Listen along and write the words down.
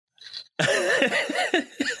You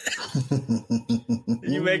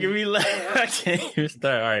making me laugh. I can't even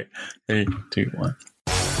start. All right. 3, 2, 1.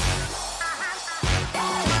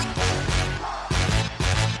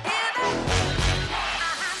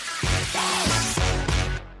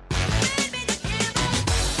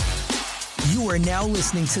 You are now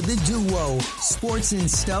listening to the Duo Sports and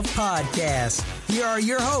Stuff podcast. Here are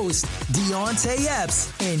your hosts, Deontay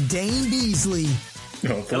Epps and Dane Beasley.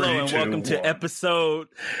 Hello and welcome to episode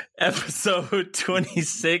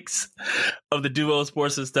 26 of the Duo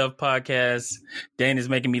Sports and Stuff podcast. Dane is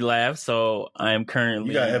making me laugh, so I am currently.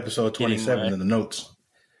 You got episode 27 in the notes.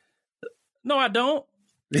 No, I don't.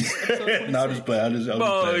 No, I'll just play.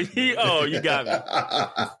 You got me.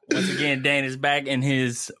 Once again, Dane is back in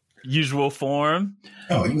his usual form.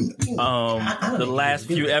 The last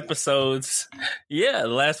few episodes,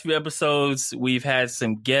 we've had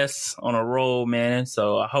some guests on a roll, man.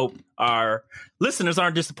 So I hope our listeners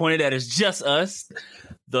aren't disappointed that it's just us,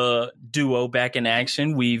 the duo, back in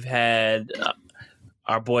action. We've had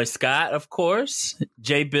our boy Scott, of course,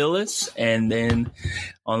 Jay Billis, and then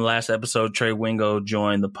on the last episode, Trey Wingo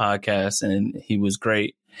joined the podcast, and he was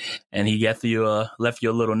great. And he left you a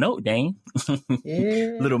little note, Dane.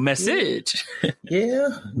 Yeah, little message.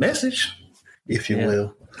 Message, if you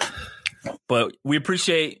will. But we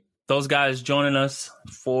appreciate those guys joining us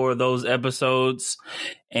for those episodes.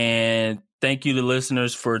 And thank you to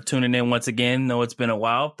listeners for tuning in once again. I know it's been a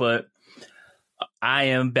while, but I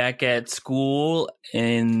am back at school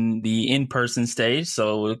in the in-person stage.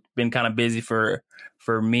 So it's been kind of busy for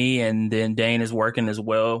me. And then Dane is working as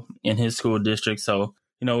well in his school district. So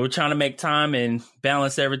we're trying to make time and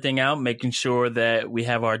balance everything out, making sure that we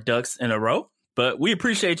have our ducks in a row. But we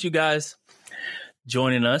appreciate you guys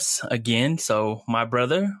joining us again. So, my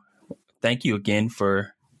brother, thank you again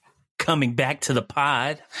for coming back to the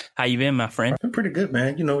pod. How you been, my friend? I'm pretty good,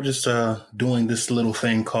 man. Just doing this little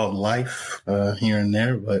thing called life here and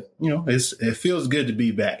there. But, it feels good to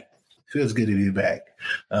be back.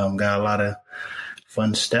 Got a lot of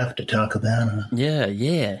fun stuff to talk about.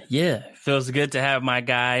 Yeah. Feels good to have my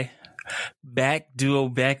guy duo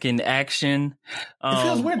back in action. It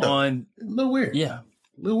feels weird, though. A little weird. Yeah. A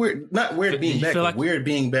little weird. Not weird being back, but weird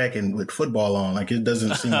being back and with football on. Like, it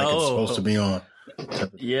doesn't seem like it's supposed to be on.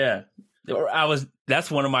 Yeah.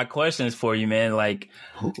 That's one of my questions for you, man. Like,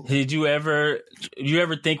 did you ever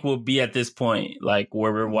think we'll be at this point, like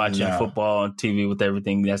where we're watching football on TV with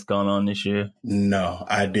everything that's going on this year? No,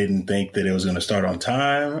 I didn't think that it was going to start on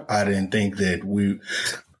time. I didn't think that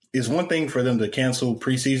it's one thing for them to cancel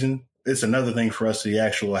preseason. It's another thing for us to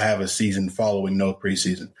actually have a season following no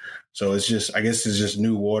preseason. So I guess it's just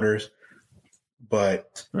new waters,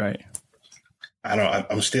 but right.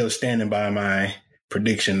 I'm still standing by my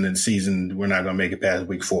prediction that season we're not going to make it past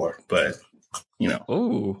week 4, but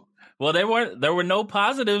Ooh. Well, there were no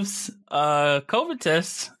positives COVID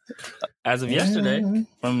tests as of yesterday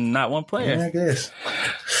from not one player. Yeah, I guess.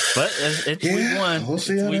 But it's week 1. We'll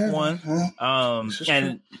see. It's week 1.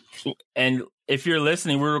 And if you're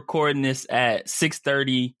listening, we're recording this at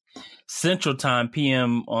 6:30 Central Time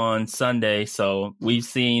PM on Sunday. So we've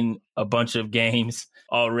seen a bunch of games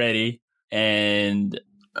already, and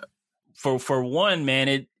for one,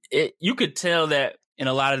 man, it you could tell that in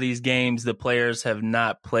a lot of these games, the players have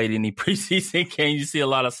not played any preseason games. You see a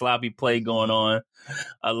lot of sloppy play going on,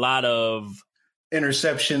 a lot of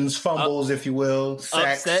interceptions, fumbles, if you will,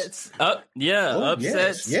 sacks. Upsets.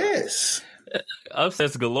 Upsets. Yes.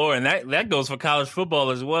 Upsets galore. And that goes for college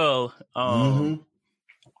football as well. Do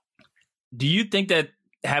you think that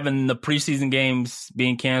having the preseason games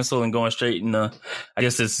being canceled and going straight in I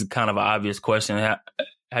guess this is kind of an obvious question.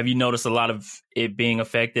 Have you noticed a lot of it being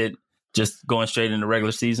affected just going straight into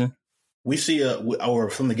regular season? We see, or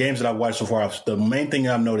from the games that I've watched so far, the main thing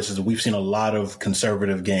I've noticed is that we've seen a lot of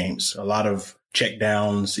conservative games, a lot of check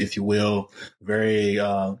downs, if you will, very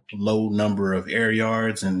low number of air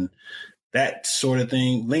yards and that sort of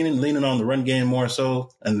thing, leaning on the run game more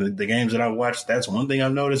so. And the games that I've watched, that's one thing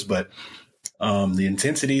I've noticed, but the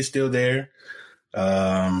intensity is still there.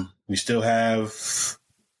 We still have...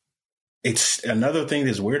 It's another thing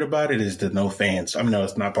that's weird about it is the no fans. I mean, no,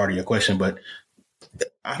 it's not part of your question, but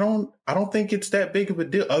I don't think it's that big of a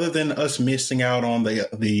deal other than us missing out on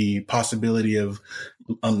the possibility of,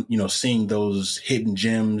 seeing those hidden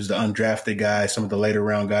gems, the undrafted guys, some of the later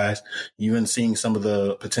round guys, even seeing some of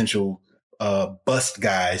the potential bust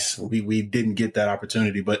guys. We didn't get that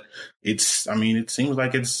opportunity, but it seems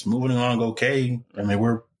like it's moving along okay. I mean,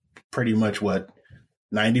 we're pretty much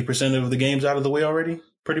 90% of the games out of the way already.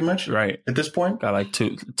 Pretty much, right at this point. Got like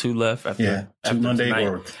two left. After Monday tonight.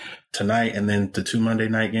 Or tonight, and then the 2 Monday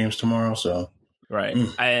night games tomorrow. So Right.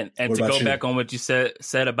 And to go back on what you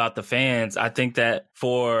said about the fans, I think that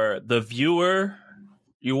for the viewer,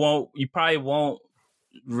 you probably won't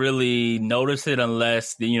really notice it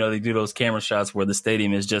unless they do those camera shots where the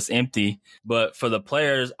stadium is just empty. But for the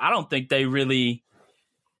players, I don't think they really.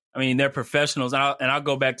 I mean, they're professionals, and I'll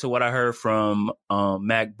go back to what I heard from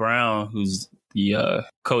Mac Brown, who's the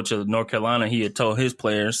coach of North Carolina. He had told his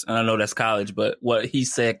players, and I know that's college, but what he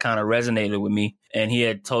said kind of resonated with me. And he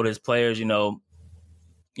had told his players,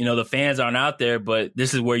 the fans aren't out there, but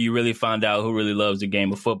this is where you really find out who really loves the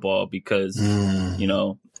game of football because,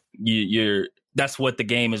 you're that's what the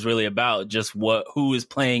game is really about. Just who is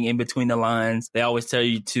playing in between the lines. They always tell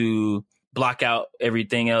you to block out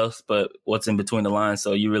everything else, but what's in between the lines.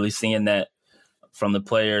 So you're really seeing that from the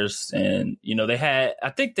players. And,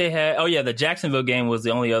 the Jacksonville game was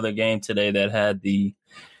the only other game today that had the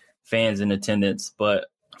fans in attendance. But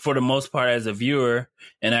for the most part, as a viewer,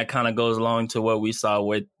 and that kind of goes along to what we saw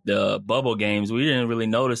with the bubble games, we didn't really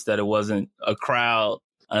notice that it wasn't a crowd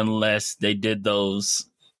unless they did those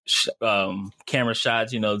camera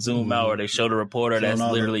shots, zoom out, or they show the reporter that's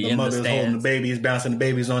literally in the stands. Holding the babies, bouncing the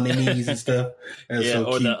babies on their knees and stuff.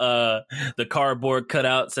 Or the cardboard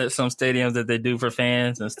cutouts at some stadiums that they do for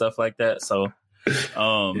fans and stuff like that. So,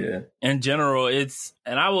 in general,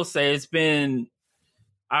 and I will say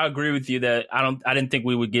I agree with you that I didn't think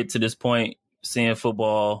we would get to this point seeing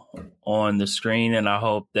football on the screen, and I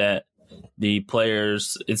hope that the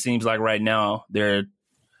players, it seems like right now they're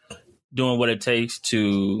doing what it takes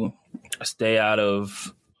to stay out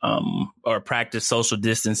of or practice social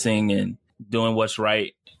distancing and doing what's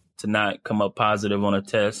right to not come up positive on a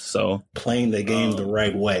test. So playing the game the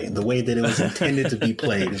right way, the way that it was intended to be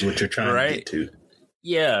played is what you're trying to get to.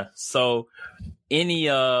 Yeah. So any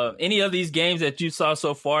of these games that you saw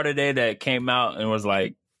so far today that came out and was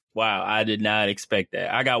like, wow, I did not expect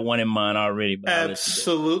that. I got one in mind already.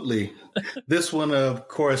 Absolutely. This one, of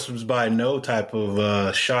course, was by no type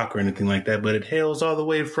of shock or anything like that, but it hails all the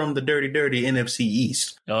way from the dirty NFC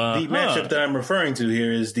East. The matchup that I'm referring to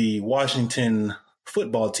here is the Washington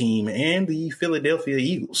football team and the Philadelphia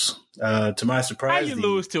Eagles. To my surprise, how you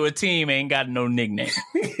lose to a team ain't got no nickname,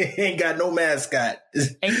 ain't got no mascot,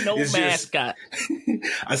 ain't no mascot.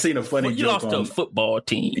 I seen a funny joke. You lost to a football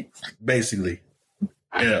team, basically.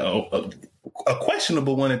 Yeah, a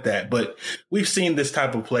questionable one at that, but we've seen this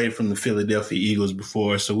type of play from the Philadelphia Eagles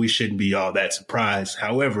before, so we shouldn't be all that surprised.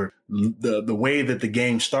 However, the way that the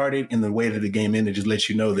game started and the way that the game ended just lets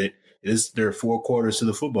you know that there are 4 quarters to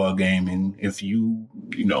the football game, and if you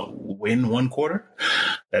win one quarter,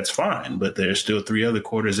 that's fine. But there's still 3 other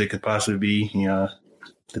quarters that could possibly be,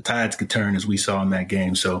 the tides could turn, as we saw in that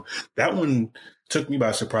game. So that one took me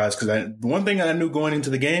by surprise because the one thing I knew going into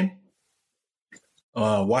the game,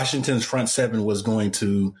 Washington's front 7 was going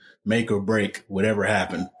to make or break whatever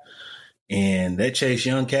happened. And that Chase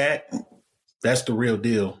Young cat, that's the real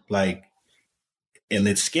deal. And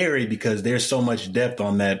it's scary because there's so much depth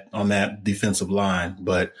on that defensive line.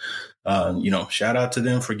 But, shout out to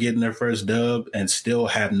them for getting their first dub and still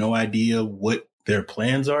have no idea what their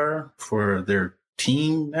plans are for their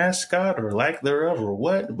team mascot or lack thereof or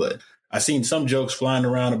what. But I seen some jokes flying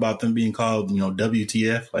around about them being called,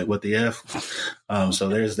 WTF, like what the F. So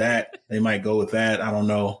there's that. They might go with that. I don't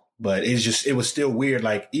know. But it was still weird.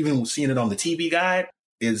 Like even seeing it on the TV guide,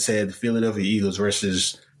 it said Philadelphia Eagles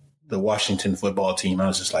versus the Washington football team. I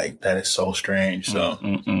was just like, that is so strange. So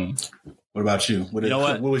what about you?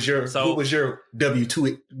 What was your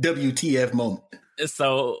WTF moment?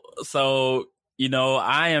 So,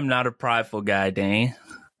 I am not a prideful guy, Dane.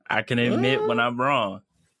 I can admit when I'm wrong.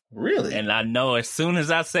 Really? And I know as soon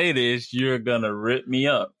as I say this, you're gonna rip me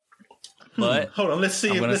up. But hold on, let's see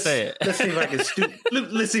if I can stoop.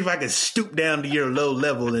 Let's see if I can stoop down to your low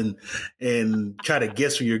level and try to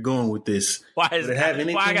guess where you're going with this. Why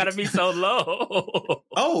I gotta be so low?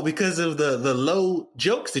 Oh, because of the low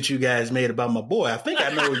jokes that you guys made about my boy. I think I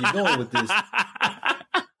know where you're going with this.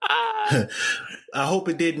 I hope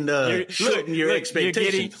it didn't shorten your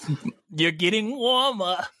expectations. You're getting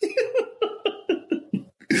warmer.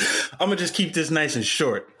 I'm going to just keep this nice and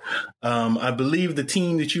short. I believe the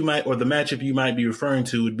team that you might, or the matchup you might be referring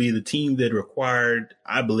to would be the team that required,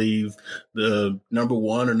 I believe, the number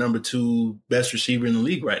 1 or number 2 best receiver in the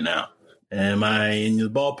league right now. Am I in the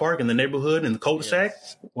ballpark, in the neighborhood, in the cul-de-sac?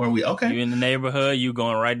 Yes. Or are we okay? You in the neighborhood, you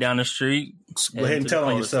going right down the street. Go ahead and tell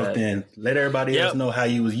on yourself then. Let everybody else know how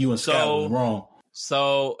you and Scott was wrong.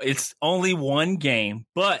 So it's only one game,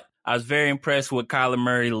 but I was very impressed with Kyler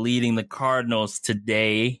Murray leading the Cardinals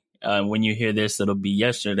today When you hear this, it'll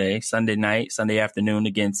be Sunday afternoon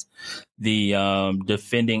against the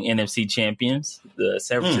defending NFC champions, the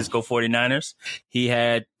San Francisco 49ers. He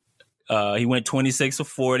went 26 of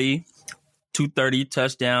 40, 230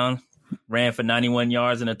 touchdown, ran for 91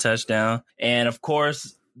 yards and a touchdown. And of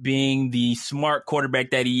course, being the smart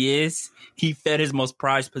quarterback that he is, he fed his most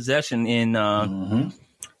prized possession in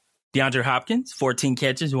DeAndre Hopkins, 14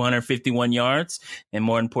 catches, 151 yards. And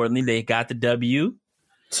more importantly, they got the W.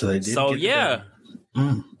 So they did. So, yeah.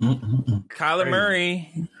 Kyler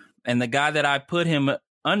Murray and the guy that I put him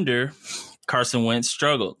under, Carson Wentz,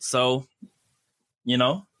 struggled. So, you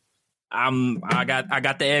know, I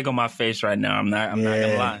got the egg on my face right now. I'm not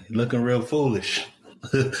gonna lie. Looking real foolish.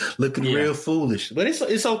 Real foolish. But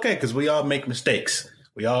it's okay because we all make mistakes.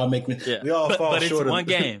 We all fall short of one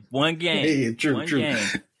game. Yeah, true. Game.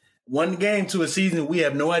 One game to a season we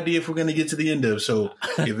have no idea if we're going to get to the end of. So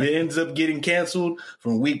if it ends up getting canceled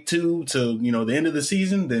from week 2 to, the end of the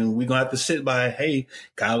season, then we're going to have to sit by, hey,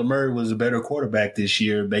 Kyler Murray was a better quarterback this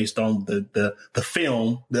year based on the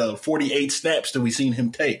film, the 48 snaps that we've seen him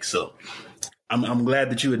take. So I'm glad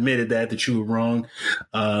that you admitted that you were wrong.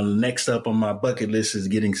 Next up on my bucket list is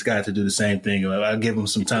getting Scott to do the same thing. I'll give him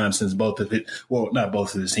some time since not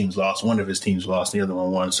both of his teams lost. One of his teams lost, the other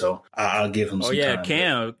one won. So I'll give him some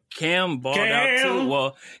time. Cam balled out too.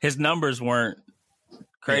 Well, his numbers weren't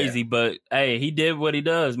crazy, but hey, he did what he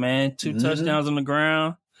does, man. 2 touchdowns on the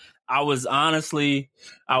ground. I was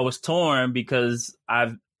torn because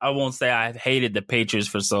I won't say I've hated the Patriots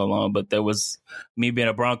for so long, but there was me being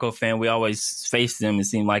a Bronco fan. We always faced them. It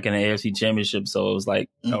seemed like in the AFC Championship, so it was like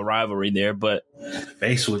a rivalry there. But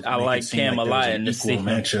I like Cam a lot in this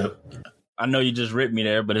matchup. I know you just ripped me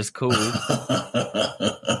there, but it's cool.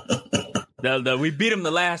 We beat him the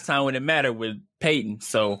last time when it mattered with Peyton.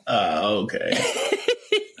 So okay.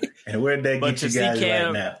 And where'd that get you guys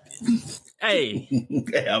right now? Hey,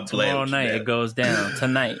 tomorrow night it goes down.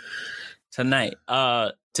 Tonight.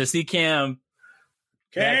 To see Cam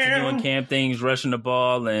back to doing Cam things, rushing the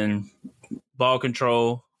ball and ball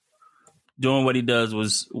control, doing what he does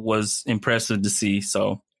was impressive to see.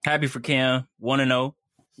 So happy for Cam.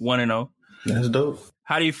 1-0. That's dope.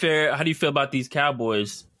 How do you feel about these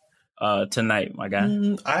Cowboys tonight, my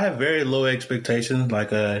guy? I have very low expectations.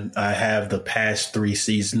 Like I have the past 3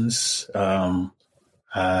 seasons. I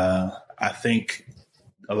think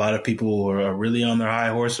a lot of people are really on their high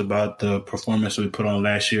horse about the performance we put on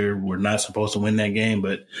last year. We're not supposed to win that game,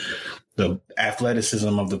 but the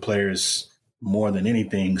athleticism of the players more than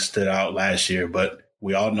anything stood out last year. But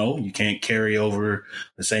we all know you can't carry over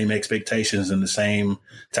the same expectations and the same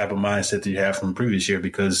type of mindset that you have from the previous year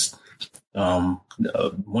because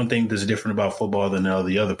one thing that's different about football than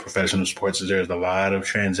the other professional sports is there's a lot of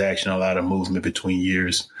transaction, a lot of movement between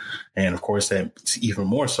years. And of course, that's even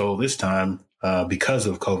more so this time because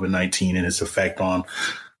of COVID-19 and its effect on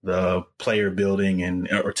the player building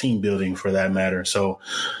or team building for that matter. So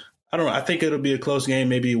I don't know. I think it'll be a close game,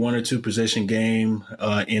 maybe 1 or 2 possession game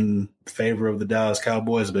in favor of the Dallas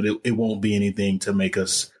Cowboys, but it won't be anything to make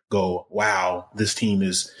us go, wow, this team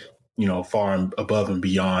is far above and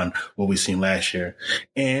beyond what we've seen last year.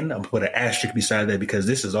 And I'm put an asterisk beside that because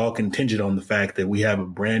this is all contingent on the fact that we have a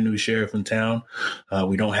brand new sheriff in town.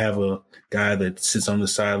 We don't have a guy that sits on the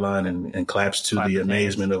sideline and claps to the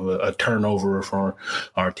amazement of a turnover for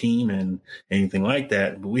our team and anything like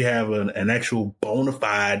that. But we have an actual bona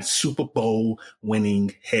fide Super Bowl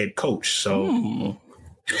winning head coach. So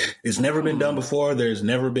it's never been done before. There's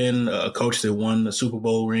never been a coach that won the Super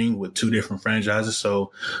Bowl ring with 2 different franchises.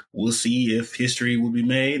 So we'll see if history will be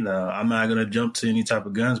made. I'm not going to jump to any type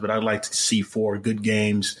of guns, but I'd like to see 4 good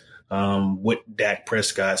games with Dak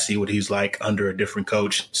Prescott, see what he's like under a different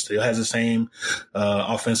coach. Still has the same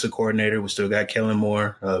offensive coordinator. We still got Kellen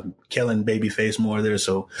Babyface Moore there,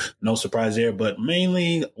 so no surprise there. But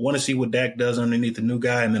mainly want to see what Dak does underneath the new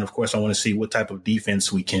guy. And then, of course, I want to see what type of defense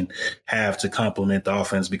we can have to complement the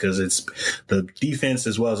offense because it's the defense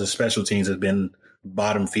as well as the special teams have been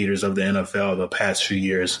bottom feeders of the NFL the past few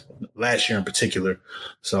years, last year in particular.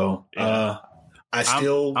 So my bad,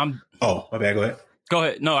 go ahead. Go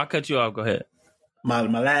ahead. No, I cut you off. Go ahead. My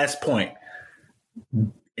last point.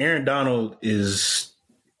 Aaron Donald is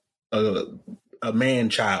a man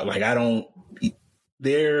child. Like I'm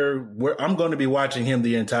going to be watching him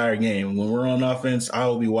the entire game. When we're on offense, I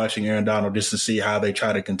will be watching Aaron Donald just to see how they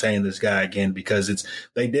try to contain this guy again because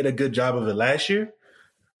they did a good job of it last year.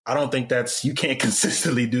 I don't think you can't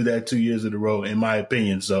consistently do that 2 years in a row, in my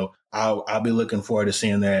opinion. So I'll be looking forward to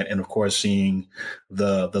seeing that. And of course, seeing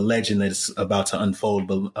the legend that's about to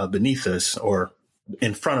unfold beneath us or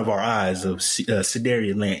in front of our eyes of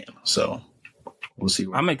Sedarian Lamb. So we'll see.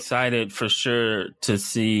 I'm excited for sure to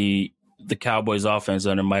see the Cowboys offense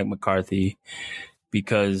under Mike McCarthy,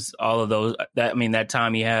 because all of that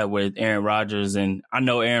time he had with Aaron Rodgers, and I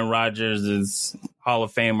know Aaron Rodgers is Hall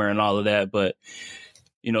of Famer and all of that, but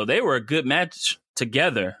they were a good match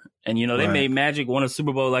together. And, they made Magic win a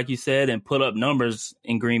Super Bowl, like you said, and put up numbers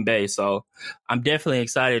in Green Bay. So I'm definitely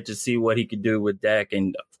excited to see what he could do with Dak.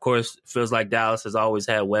 And, of course, it feels like Dallas has always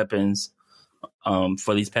had weapons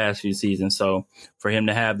for these past few seasons. So for him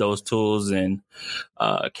to have those tools, and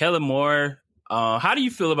Kellen Moore, how do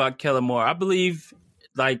you feel about Kellen Moore? I believe,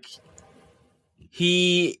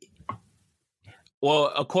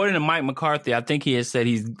 according to Mike McCarthy, I think he has said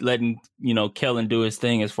he's letting, Kellen do his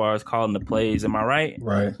thing as far as calling the plays. Am I right?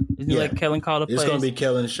 Right. Isn't he let Kellen call the plays? It's going to be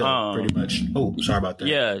Kellen's show, pretty much. Oh, sorry about that.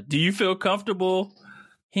 Yeah. Do you feel comfortable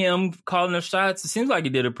him calling the shots? It seems like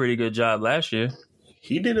he did a pretty good job last year.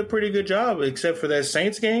 He did a pretty good job, except for that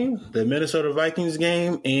Saints game, the Minnesota Vikings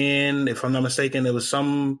game, and if I'm not mistaken, it was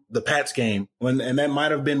the Pats game. And that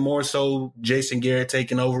might have been more so Jason Garrett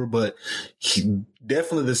taking over, but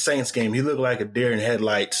definitely the Saints game. He looked like a deer in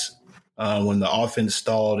headlights when the offense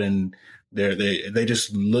stalled, and they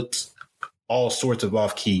just looked all sorts of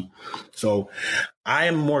off key. So I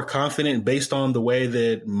am more confident based on the way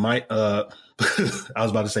that Mike. I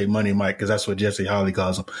was about to say Money Mike, because that's what Jesse Holley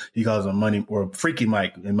calls him. He calls him Money, or Freaky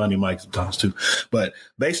Mike, and Money Mike sometimes too. But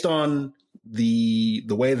based on the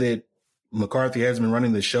way that McCarthy has been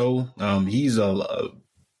running the show, he's a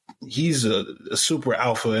super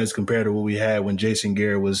alpha as compared to what we had when Jason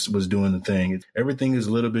Garrett was doing the thing. Everything is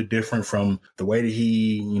a little bit different from the way that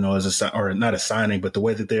he, is not assigning, but the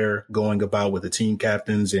way that they're going about with the team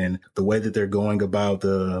captains, and the way that they're going about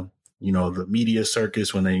the media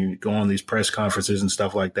circus when they go on these press conferences and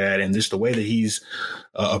stuff like that. And just the way that he's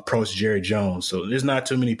approached Jerry Jones. So there's not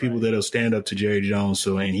too many people that'll stand up to Jerry Jones.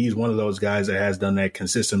 And he's one of those guys that has done that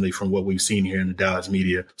consistently from what we've seen here in the Dallas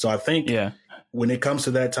media. So I think when it comes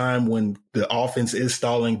to that time, when the offense is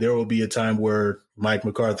stalling, there will be a time where Mike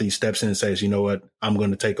McCarthy steps in and says, you know what, I'm going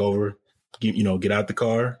to take over. Get out the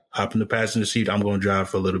car, hop in the passenger seat. I'm going to drive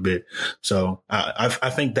for a little bit. So I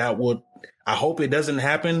think I hope it doesn't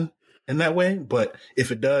happen in that way, but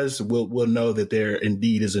if it does, we'll know that there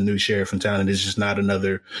indeed is a new sheriff in town, and it's just not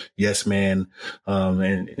another yes man.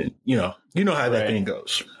 And you know how that thing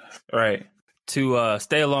goes. Right. To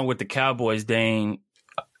stay along with the Cowboys, Dane.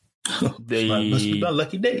 Must be a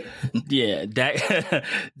lucky day. Yeah,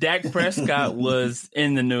 Dak Prescott was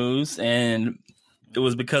in the news, and it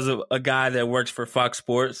was because of a guy that works for Fox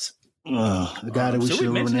Sports. The guy that we should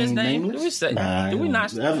mention his name? Nameless? Do we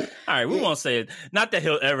not? All right, we won't say it. Not that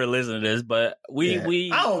he'll ever listen to this, but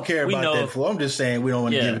we I don't care about that fool. I'm just saying we don't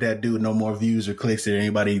want to give that dude no more views or clicks or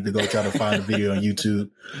anybody to go try to find a video on YouTube.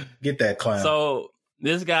 Get that clown. So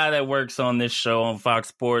this guy that works on this show on Fox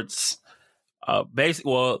Sports,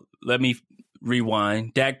 let me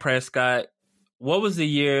rewind. Dak Prescott. What was the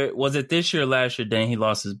year? Was it this year or last year, Dan? He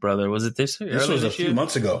lost his brother. Was it this year? This was a few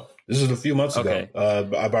months ago. Okay.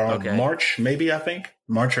 About March, maybe, I think.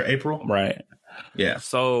 March or April. Right. Yeah.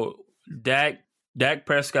 So Dak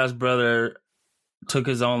Prescott's brother took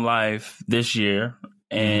his own life this year.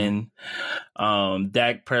 And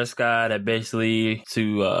Dak Prescott had basically,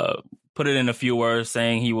 to put it in a few words,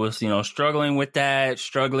 saying he was, struggling with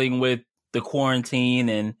the quarantine,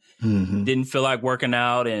 and didn't feel like working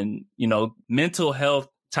out, and, mental health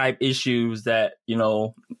type issues that,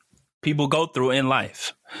 people go through in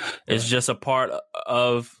life. It's just a part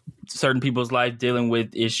of certain people's life, dealing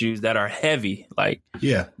with issues that are heavy. Like,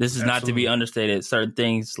 this is not to be understated. Certain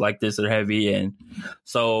things like this are heavy. And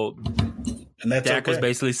so Dak was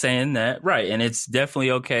basically saying that, right. And it's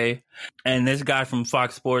definitely okay. And this guy from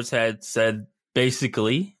Fox Sports had said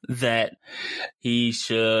basically that he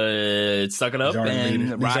should suck it up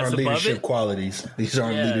and rise above it. Qualities. These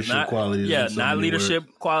aren't leadership qualities. Yeah, not leadership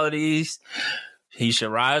qualities. He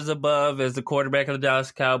should rise above as the quarterback of the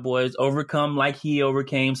Dallas Cowboys, overcome like he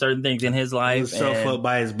overcame certain things in his life. Himself up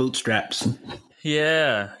by his bootstraps.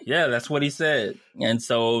 Yeah, that's what he said. And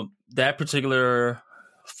so that particular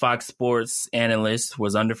Fox Sports analyst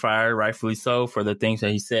was under fire, rightfully so, for the things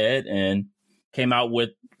that he said, and came out with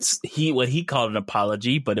what he called an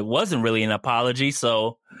apology, but it wasn't really an apology.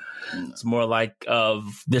 So it's more like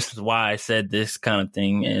this is why I said this kind of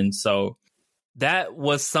thing. And so that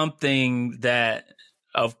was something that,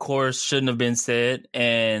 of course, shouldn't have been said.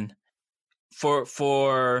 And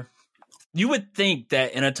for you would think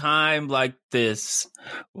that in a time like this,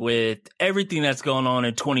 with everything that's going on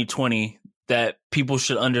in 2020, that people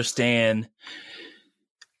should understand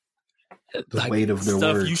the weight of their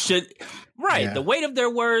words. The weight of their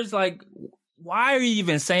words. Like, why are you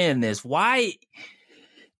even saying this? Why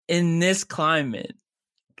in this climate?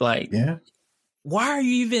 Like, Yeah. Why are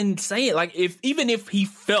you even saying, like, even if he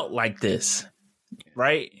felt like this,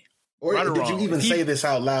 right? Or right did you even say this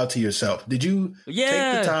out loud to yourself? Did you take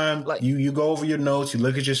the time, like, you go over your notes, you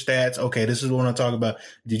look at your stats, okay, this is what I'm talking about.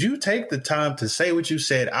 Did you take the time to say what you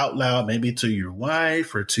said out loud, maybe to your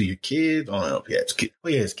wife or to your kid? I don't know if he has kids.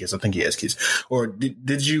 Well, he has kids. I think he has kids. Or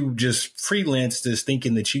did you just freelance this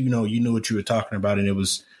thinking that you knew what you were talking about and it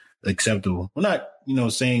was acceptable? Well, not,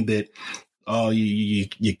 saying that, oh, you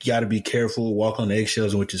got to be careful, walk on the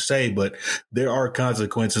eggshells in what you say, but there are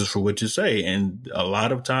consequences for what you say. And a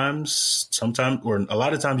lot of times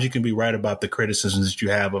you can be right about the criticisms that you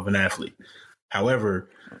have of an athlete. However,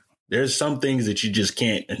 there's some things that you just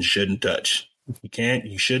can't and shouldn't touch.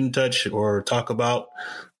 You shouldn't touch or talk about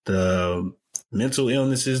the mental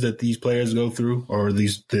illnesses that these players go through, or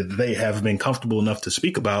that they have been comfortable enough to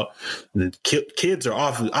speak about. The kids are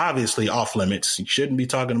obviously off limits. You shouldn't be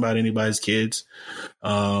talking about anybody's kids.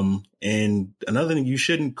 And another thing, you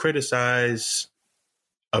shouldn't criticize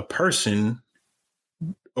a person,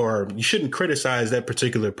 or you shouldn't criticize that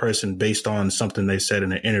particular person based on something they said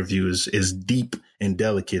in an interview is deep and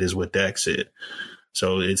delicate, is what Dak said.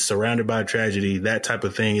 So it's surrounded by tragedy. That type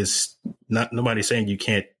of thing is not, nobody's saying you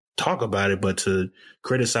can't talk about it, but to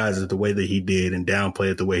criticize it the way that he did and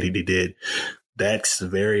downplay it the way that he did, that's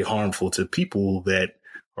very harmful to people that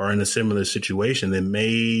are in a similar situation that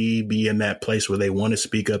may be in that place where they want to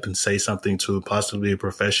speak up and say something to possibly a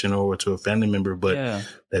professional or to a family member. But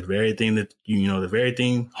that very thing that,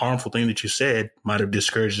 harmful thing that you said might have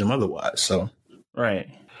discouraged them otherwise. So, right.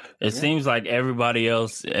 It seems like everybody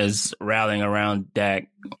else is rallying around Dak.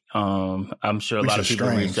 I'm sure a lot of people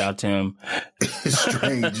reached out to him. It's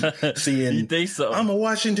strange seeing. You think so? I'm a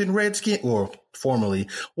Washington Redskin, or formerly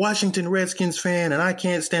Washington Redskins fan, and I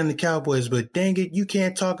can't stand the Cowboys. But dang it, you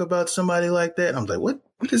can't talk about somebody like that. I'm like, what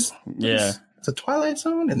is? Yeah, it's a Twilight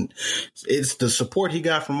Zone, and it's the support he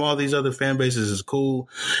got from all these other fan bases is cool.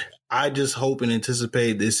 I just hope and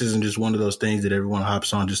anticipate this isn't just one of those things that everyone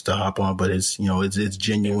hops on just to hop on, but it's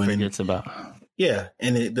genuine. It's about. Yeah.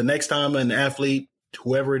 And the next time an athlete,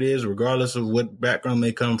 whoever it is, regardless of what background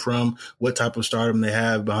they come from, what type of stardom they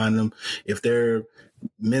have behind them, if their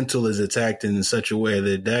mental is attacked in such a way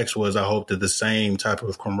that Dax was, I hope that the same type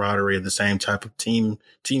of camaraderie, the same type of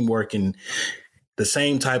teamwork, and the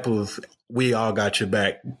same type of we all got your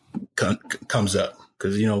back comes up.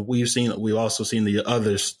 Because, we've also seen the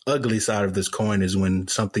other ugly side of this coin is when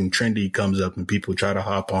something trendy comes up and people try to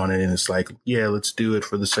hop on it. And it's like, yeah, let's do it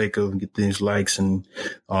for the sake of get these likes and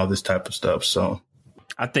all this type of stuff. So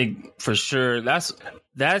I think for sure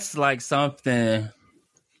that's like something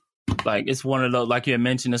like it's one of those, like you had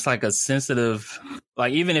mentioned, it's like a sensitive,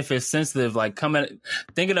 like even if it's sensitive, like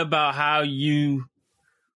thinking about how you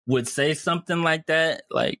would say something like that,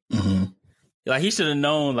 like, like he should have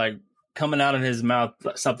known, like, coming out of his mouth,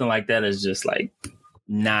 something like that is just like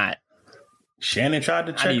not. Shannon tried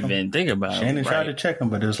to check him. I didn't even think about it. Shannon tried to check him,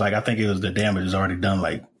 but it was like, I think it was the damage is already done.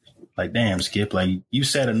 Like, damn, Skip, like you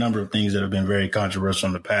said a number of things that have been very controversial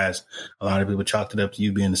in the past. A lot of people chalked it up to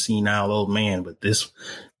you being a senile old man, but this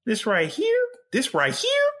right here,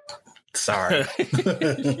 sorry.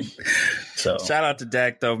 So shout out to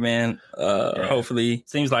Dak though, man. Hopefully,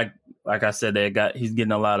 seems like I said, he's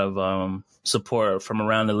getting a lot of support from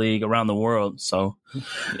around the league, around the world. So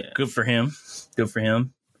good for him.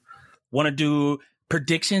 Want to do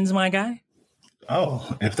predictions, my guy?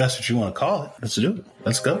 Oh, if that's what you want to call it, let's do it.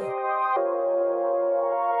 Let's go.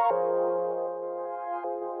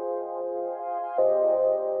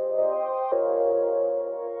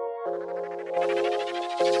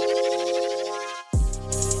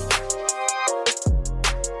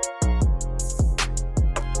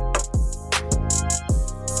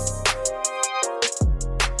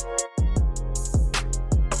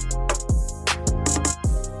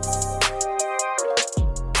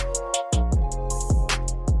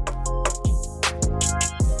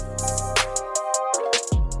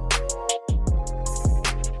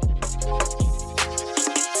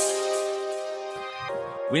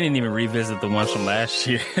 We didn't even revisit the ones from last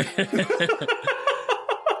year.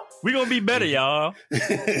 We're gonna be better, y'all.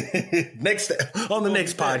 On the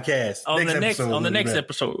next podcast. On the next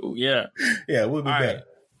episode. Yeah. Yeah, we'll be better.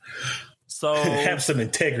 So have some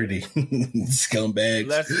integrity, scumbags.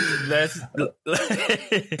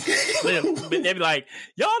 They be like,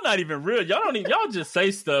 y'all not even real. Y'all just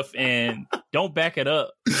say stuff and don't back it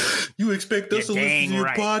up. You expect us to listen to your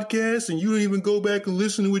podcast and you don't even go back and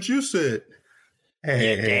listen to what you said.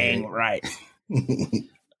 Dang right. All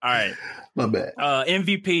right. My bad.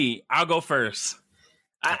 MVP, I'll go first.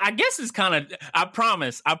 I guess it's kind of. I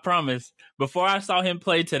promise. Before I saw him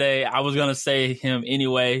play today, I was gonna say him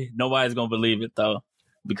anyway. Nobody's gonna believe it though,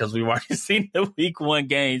 because we've already seen the week 1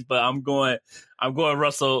 games. But I'm going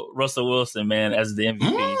Russell Wilson, man, as the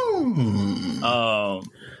MVP.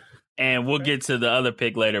 And we'll get to the other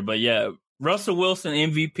pick later. But yeah, Russell Wilson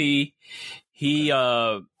MVP.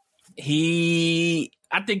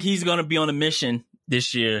 I think he's gonna be on a mission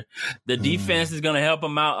this year. The defense is gonna help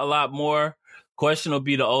him out a lot more. Question will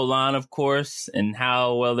be the O-line, of course, and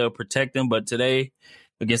how well they'll protect him. But today,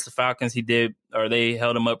 against the Falcons, they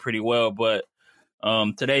held him up pretty well. But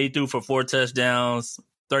today he threw for 4 touchdowns,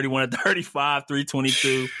 31 to 35,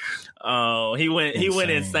 322. He went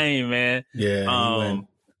insane, man. Yeah, he went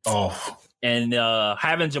off. And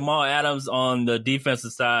having Jamal Adams on the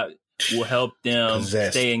defensive side will help them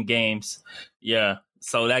stay in games. Yeah,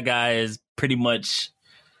 so that guy is pretty much,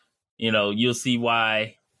 you'll see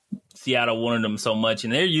why Seattle wanted him so much,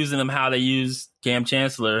 and they're using him how they used Cam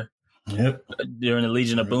Chancellor. Yep. During the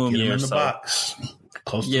Legion of Boom year. In the box,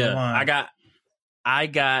 close to the line. I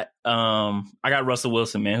got Russell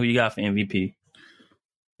Wilson, man. Who you got for MVP?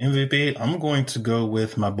 MVP, I'm going to go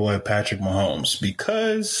with my boy Patrick Mahomes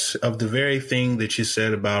because of the very thing that you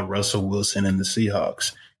said about Russell Wilson and the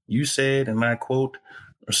Seahawks. You said, and I quote,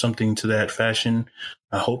 or something to that fashion,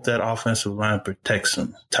 I hope that offensive line protects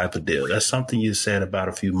him, type of deal. That's something you said about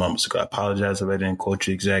a few moments ago. I apologize if I didn't quote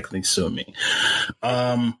you exactly. Sue me.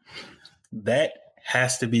 That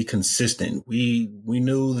has to be consistent. We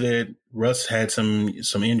knew that Russ had some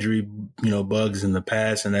injury, bugs in the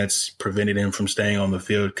past, and that's prevented him from staying on the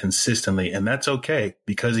field consistently. And that's okay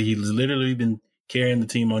because he's literally been carrying the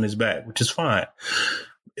team on his back, which is fine.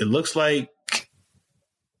 It looks like,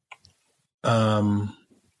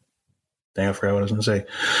 I forgot what I was going to say.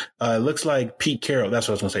 It looks like Pete Carroll. That's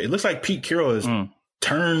what I was going to say. It looks like Pete Carroll has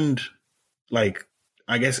turned, I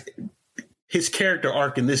guess, his character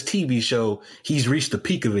arc in this TV show, he's reached the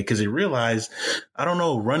peak of it because he realized,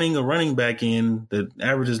 running a running back in that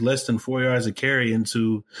averages less than 4 yards a carry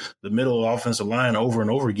into the middle of the offensive line over and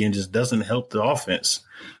over again just doesn't help the offense.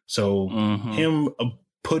 So him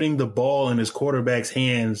putting the ball in his quarterback's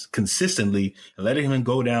hands consistently and letting him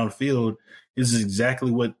go downfield is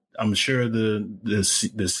exactly what I'm sure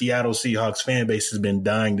the Seattle Seahawks fan base has been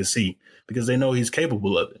dying to see because they know he's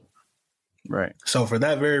capable of it. Right. So for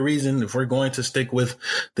that very reason, if we're going to stick with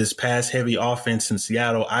this pass-heavy offense in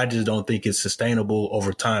Seattle, I just don't think it's sustainable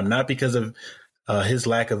over time. Not because of his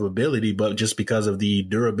lack of ability, but just because of the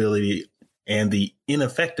durability and the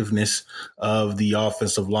ineffectiveness of the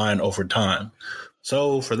offensive line over time.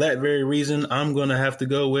 So for that very reason, I'm going to have to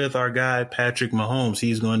go with our guy, Patrick Mahomes.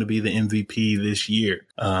 He's going to be the MVP this year.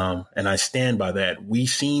 And I stand by that. We've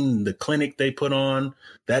seen the clinic they put on,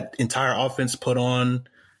 that entire offense put on.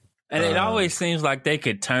 And it always seems like they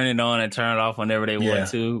could turn it on and turn it off whenever they want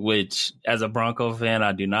to, which as a Bronco fan,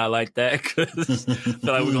 I do not like that because I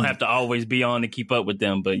feel like we're going to have to always be on to keep up with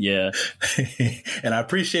them. But yeah. And I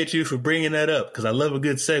appreciate you for bringing that up because I love a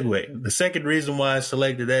good segue. The second reason why I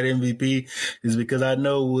selected that MVP is because I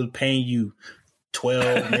know it would pain you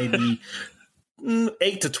 12, maybe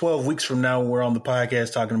 8 to 12 weeks from now when we're on the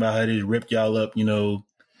podcast talking about how they ripped y'all up,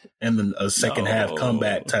 and then a second half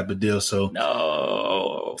comeback type of deal.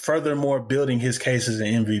 So furthermore, building his case as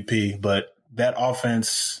an MVP, but that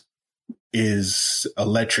offense is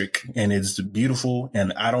electric and it's beautiful.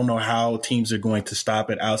 And I don't know how teams are going to stop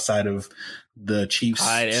it outside of the Chiefs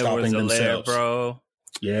stopping themselves. Bro.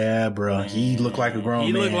 Yeah, bro. He looked like a grown man.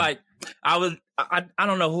 He looked like I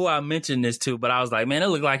don't know who I mentioned this to, but I was like, man, it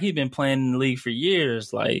looked like he'd been playing in the league for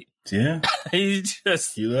years. Like, yeah, he's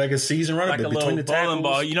just you look like a seasoned running back between the tackles.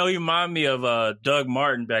 Ball. He remind me of Doug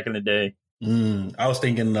Martin back in the day. I was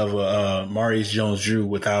thinking of Maurice Jones-Drew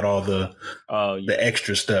without all the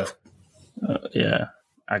extra stuff. Yeah,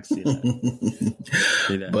 I can see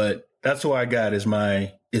that. But that's who I got is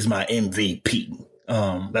my MVP.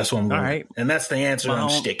 That's what I'm going. All right, and that's the answer I'm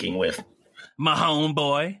sticking with. My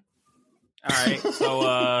homeboy. All right, so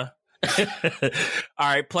all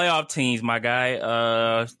right, playoff teams, my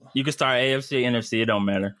guy. You can start AFC, NFC. It don't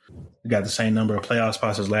matter. You got the same number of playoff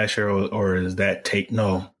spots as last year, or is that take?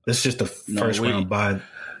 No, this is just the first round bye.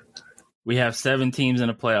 We have 7 teams in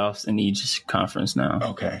the playoffs in each conference now.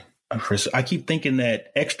 Okay. I keep thinking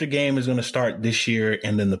that extra game is going to start this year,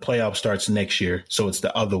 and then the playoff starts next year. So it's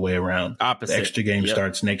the other way around. Opposite. The extra game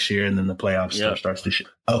starts next year, and then the playoff starts this year.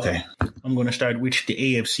 Okay. I'm going to start with the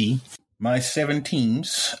AFC. My 7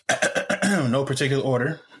 teams, no particular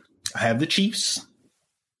order. I have the Chiefs.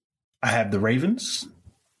 I have the Ravens.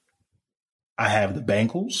 I have the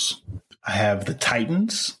Bengals. I have the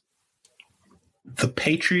Titans, the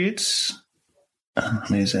Patriots, How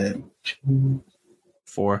many is that?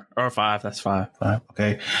 4 or 5. That's 5.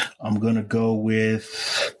 Okay. I'm going to go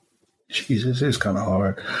with, Jesus, it's kind of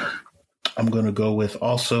hard. I'm going to go with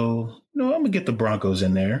also, I'm going to get the Broncos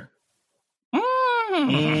in there.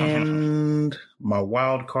 And my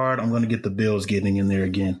wild card, I'm going to get the Bills getting in there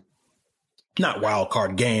again. Not wild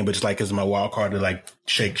card game, but it's like it's my wild card to like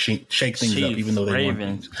shake things up, even though they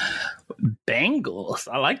Ravens. Won. Bengals.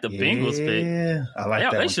 I like the Bengals pick. Yeah, I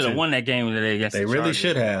like that. They should have won that game today against They really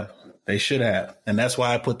should have. They should have. And that's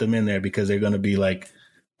why I put them in there, because they're going to be like,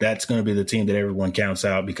 that's going to be the team that everyone counts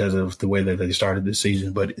out because of the way that they started this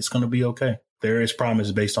season. But it's going to be okay. There is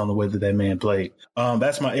promise based on the way that man played.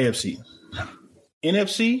 That's my AFC.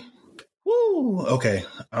 NFC? Woo! Okay.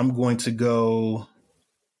 I'm going to go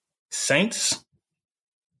Saints,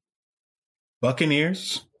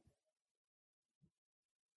 Buccaneers,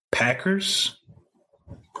 Packers,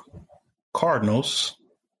 Cardinals,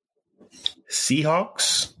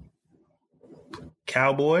 Seahawks,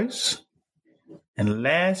 Cowboys, and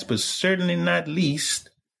last but certainly not least,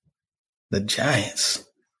 the Giants.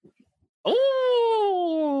 Ooh,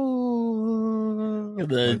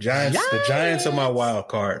 the Giants. The Giants are my wild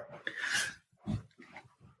card.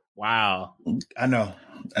 Wow. I know.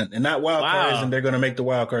 And not wild card isn't they're going to make the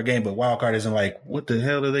wild card game, but wild card isn't like, what the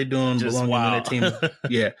hell are they doing belonging in that team?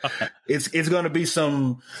 Yeah. It's going to be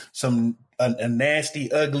a nasty,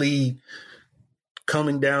 ugly,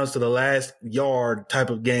 coming down to the last yard type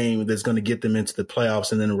of game that's going to get them into the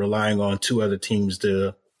playoffs, and then relying on 2 other teams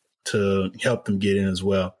to help them get in as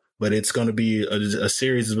well. But it's going to be a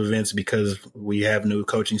series of events because we have new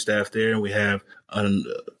coaching staff there, and we have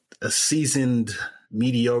a seasoned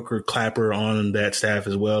mediocre Clapper on that staff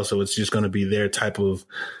as well. So it's just going to be their type of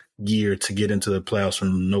gear to get into the playoffs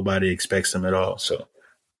when nobody expects them at all. So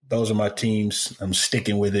those are my teams. I'm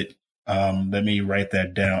sticking with it. Let me write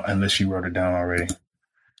that down, unless you wrote it down already.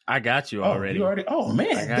 I got you already. You already? Oh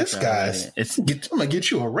man, this guy's. I'm gonna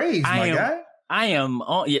get you a raise, my guy. I am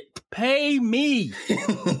on. Yeah, pay me.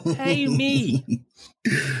 Pay me.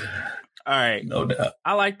 All right. No doubt.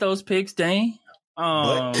 I like those picks, Dane.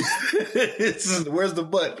 Where's the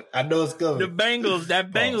butt? I know it's coming. The Bengals.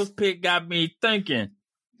 That Bengals pick got me thinking.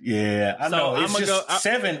 Yeah, I know. It's just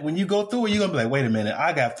 7. When you go through it, you're gonna be like, wait a minute,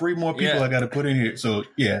 I got 3 more people I got to put in here. So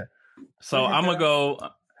yeah. So I'm gonna go.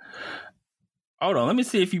 Hold on, let me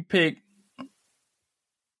see if you pick.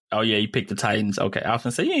 Oh yeah, you picked the Titans. Okay, I was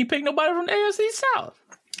gonna say you ain't picked nobody from the AFC South.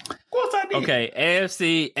 Of course I did.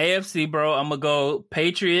 Okay, AFC, bro. I'm gonna go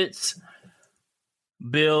Patriots,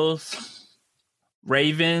 Bills,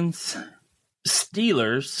 Ravens,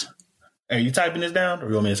 Steelers. Are you typing this down, or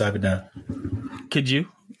you want me to type it down? Could you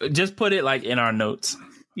just put it like in our notes?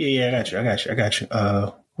 Yeah, I got you.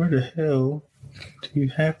 Where the hell do you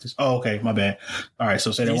have this? Oh, okay, my bad. All right,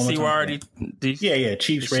 so say that one more time. Already? Yeah.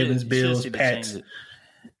 Chiefs, Ravens, Bills, Pats.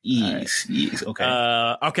 Yes.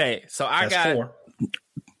 Okay. Okay. So That's 4.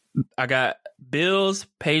 I got Bills,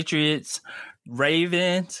 Patriots,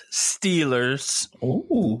 Ravens, Steelers.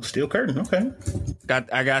 Oh, Steel Curtain. Okay.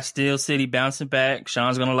 I got Steel City bouncing back.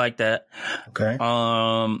 Sean's gonna like that. Okay.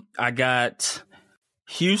 I got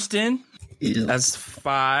Houston. Yeah. That's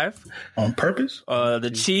 5 on purpose.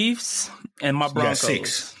 The Chiefs and my Broncos. You got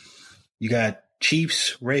 6. You got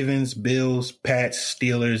Chiefs, Ravens, Bills, Pats,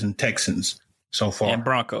 Steelers, and Texans so far. And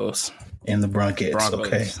Broncos. And the Broncos.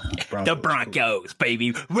 Okay. The Broncos,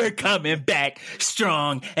 baby. We're coming back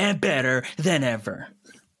strong and better than ever.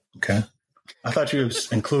 Okay. I thought you were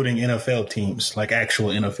including NFL teams, like actual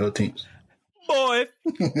NFL teams. Boy.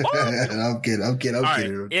 I'm kidding. All right.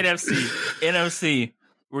 NFC.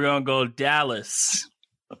 We're going to go Dallas.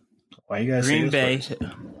 Why you guys Green Bay. First?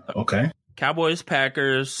 Okay. Cowboys,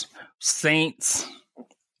 Packers, Saints,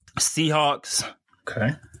 Seahawks.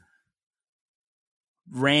 Okay.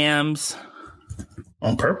 Rams.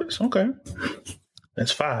 On purpose? Okay.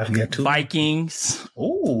 That's 5. You got 2. Vikings.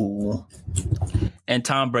 Ooh. And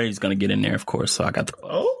Tom Brady's going to get in there, of course. So I got the.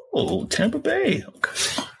 Oh, Tampa Bay.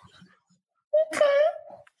 Okay.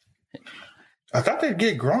 I thought they'd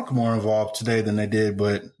get Gronk more involved today than they did,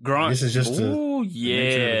 but Gronk, this is just the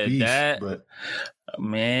nature of the beast, but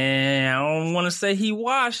man, I don't want to say he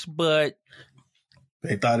washed, but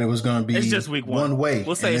they thought it was going to be it's just week 1 way.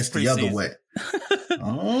 We'll say it's the other way.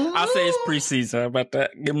 I'll say it's preseason. How about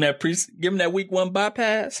that? Give him that week 1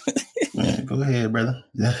 bypass. Man, go ahead, brother.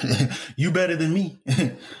 You better than me.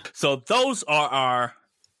 So those are our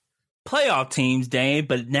playoff teams, Dane.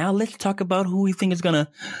 But now let's talk about who we think is going to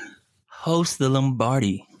host the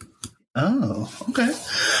Lombardi. Oh, okay.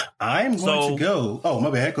 I'm going to go. Oh,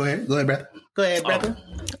 my bad. Go ahead, brother.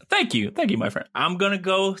 Thank you, my friend. I'm going to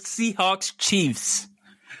go Seahawks Chiefs.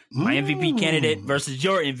 My MVP candidate versus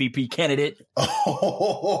your MVP candidate.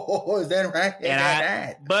 Oh, is that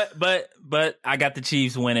right? But I got the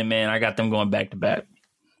Chiefs winning, man. I got them going back to back.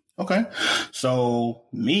 Okay. So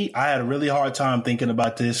I had a really hard time thinking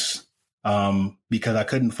about this because I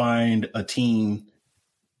couldn't find a team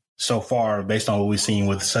so far based on what we've seen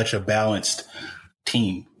with such a balanced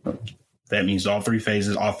team. That means all three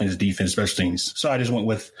phases: offense, defense, special teams. So I just went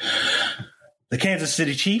with the Kansas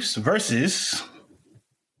City Chiefs versus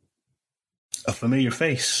a familiar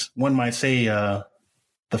face. One might say the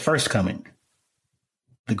first coming,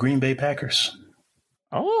 the Green Bay Packers.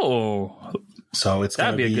 Oh, so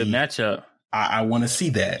that'd be a good matchup. I want to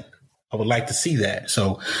see that. I would like to see that.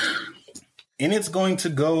 So, and it's going to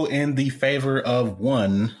go in the favor of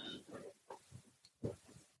one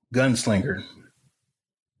gunslinger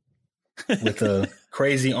with a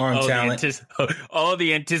crazy arm talent. All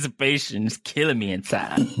the anticipation is killing me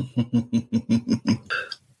inside.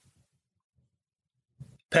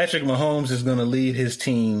 Patrick Mahomes is going to lead his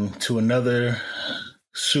team to another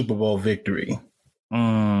Super Bowl victory.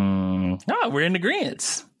 We're in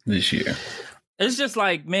agreement this year. It's just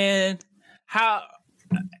like, man, how,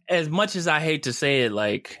 as much as I hate to say it,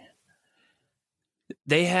 like,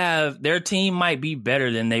 their team might be better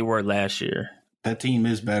than they were last year. That team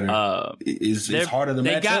is better. It's harder to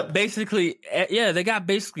match up. They got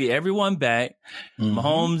basically everyone back. Mm-hmm.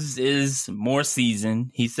 Mahomes is more seasoned.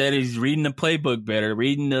 He said he's reading the playbook better,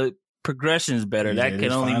 reading the progressions better. Yeah, that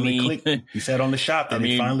can only mean he said on the shop that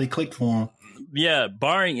it finally clicked for him. Yeah,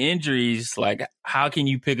 barring injuries, like, how can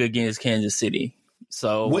you pick against Kansas City?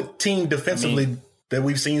 So, what team defensively that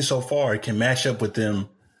we've seen so far can match up with them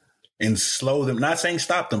and slow them? Not saying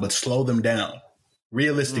stop them, but slow them down.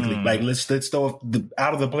 Realistically, like let's throw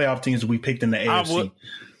out of the playoff teams that we picked in the AFC.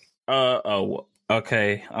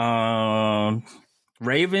 Okay.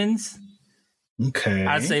 Ravens. Okay,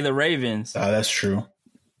 I'd say the Ravens. That's true.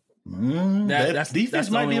 That defense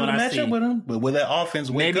might be able to match up with them, but with that offense,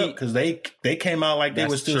 wake up, because they came out like they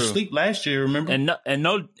were still asleep last year. Remember?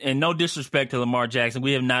 And no disrespect to Lamar Jackson,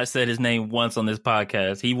 we have not said his name once on this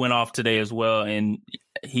podcast. He went off today as well, and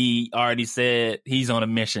he already said he's on a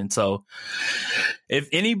mission. So, if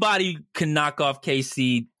anybody can knock off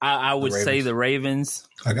KC, I would say the Ravens.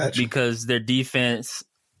 I got you, because their defense,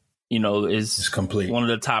 is complete, one of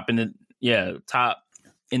the top in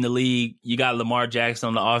the league. You got Lamar Jackson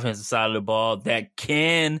on the offensive side of the ball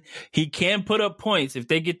he can put up points. If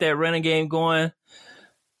they get that running game going,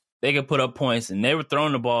 they can put up points. And they were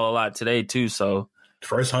throwing the ball a lot today too. So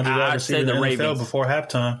first 100-yard receiver in the NFL before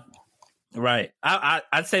halftime. Right.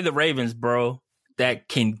 I'd say the Ravens, bro, that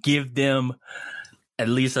can give them at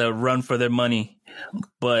least a run for their money.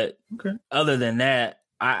 But other than that,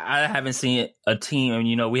 I haven't seen a team.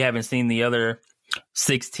 And, we haven't seen the other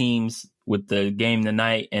 6 teams with the game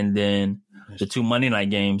tonight and then the 2 Monday night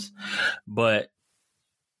games. But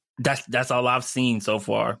that's all I've seen so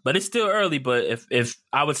far. But it's still early. But if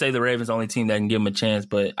I would say the Ravens the only team that can give them a chance,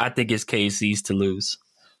 but I think it's KC's to lose.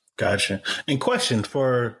 Gotcha. And question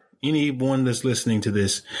for anyone that's listening to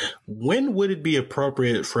this, when would it be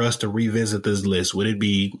appropriate for us to revisit this list? Would it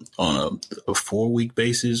be on a 4-week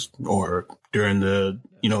basis, or during the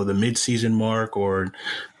mid-season mark, or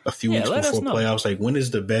a few weeks before playoffs? Like, when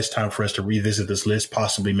is the best time for us to revisit this list,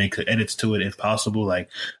 possibly make the edits to it if possible?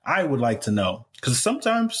 Like, I would like to know, because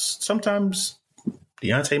sometimes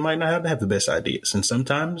Deontay might not have the best ideas, and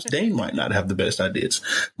sometimes Dane might not have the best ideas.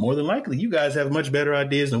 More than likely, you guys have much better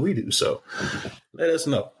ideas than we do. So let us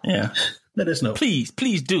know. Yeah. Let us know. Please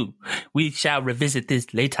do. We shall revisit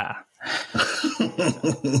this later.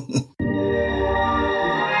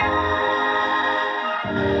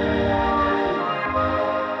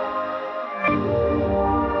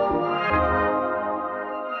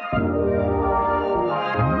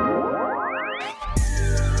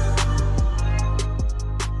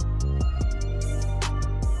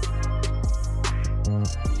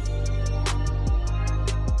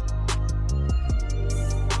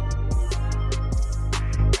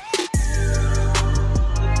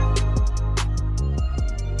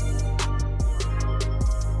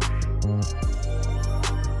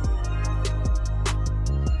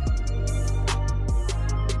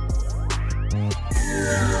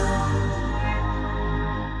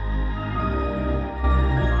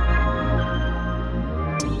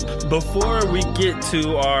 Before we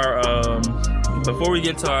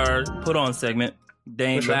get to our put on segment,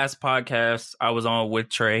 Dane, last podcast I was on with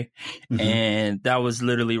Trey, and that was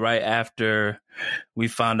literally right after we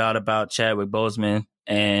found out about Chadwick Boseman,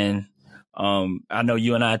 and I know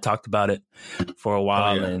you and I talked about it for a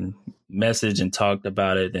while and messaged and talked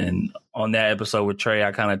about it, and on that episode with Trey,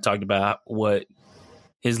 I kind of talked about what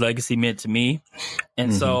his legacy meant to me.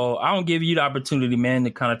 And so I don't give you the opportunity, man,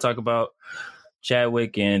 to kind of talk about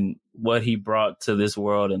Chadwick and what he brought to this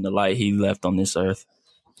world and the light he left on this earth.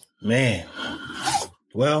 Man,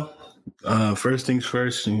 well, first things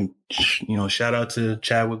first, shout out to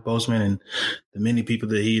Chadwick Boseman and the many people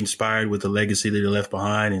that he inspired with the legacy that he left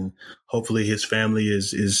behind, and hopefully his family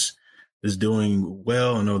is doing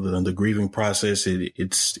well. I know the grieving process.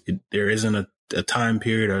 There isn't a time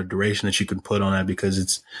period or duration that you can put on that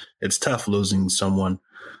because it's tough losing someone.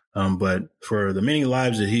 But for the many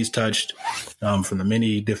lives that he's touched, from the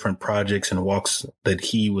many different projects and walks that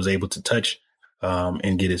he was able to touch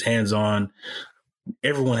and get his hands on,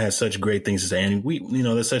 everyone has such great things to say. And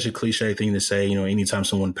that's such a cliche thing to say, anytime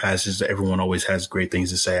someone passes, everyone always has great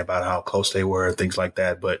things to say about how close they were and things like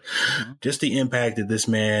that. But just the impact that this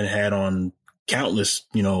man had on countless,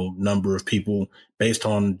 number of people based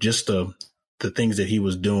on just the things that he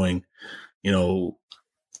was doing,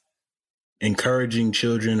 encouraging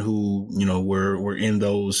children who, were in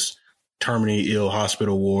those terminally ill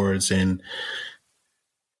hospital wards and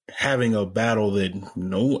having a battle that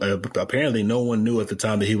apparently no one knew at the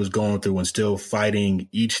time that he was going through, and still fighting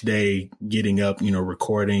each day, getting up,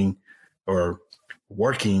 recording or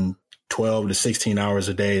working 12 to 16 hours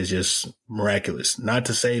a day is just miraculous. Not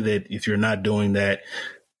to say that if you're not doing that,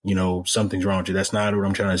 something's wrong with you. That's not what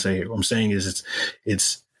I'm trying to say here. What I'm saying is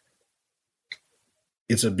it's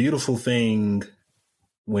a beautiful thing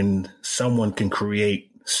when someone can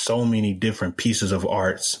create so many different pieces of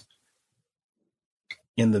arts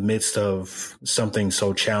in the midst of something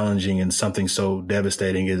so challenging and something so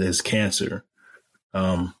devastating as cancer.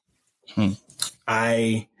 I've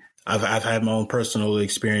had my own personal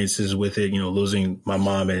experiences with it, losing my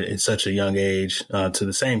mom at such a young age to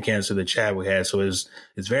the same cancer that Chadwick had. So it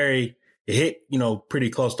hit, pretty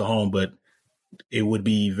close to home, but it would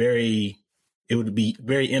be very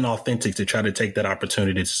inauthentic to try to take that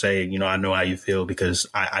opportunity to say, I know how you feel, because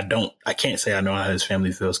I can't say I know how his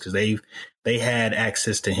family feels, because they had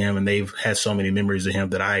access to him and they've had so many memories of him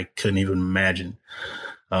that I couldn't even imagine.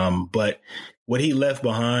 But what he left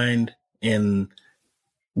behind and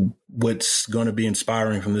what's going to be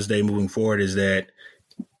inspiring from this day moving forward is that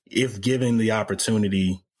if given the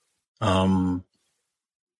opportunity, you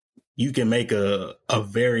can make a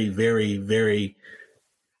very, very, very,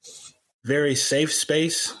 very safe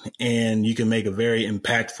space, and you can make a very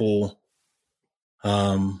impactful,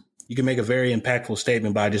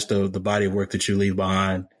 statement by just the body of work that you leave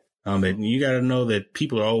behind. And you got to know that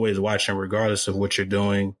people are always watching, regardless of what you're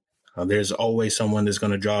doing. There's always someone that's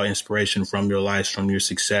going to draw inspiration from your life, from your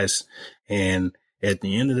success. And at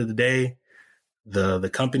the end of the day, the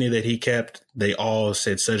company that he kept, they all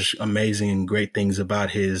said such amazing and great things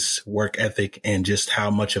about his work ethic and just how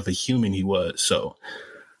much of a human he was. So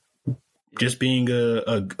just being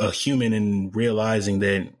a human and realizing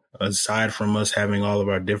that aside from us having all of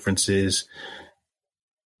our differences,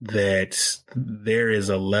 that there is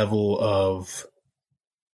a level of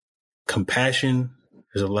compassion,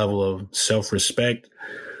 there's a level of self-respect,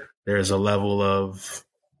 there's a level of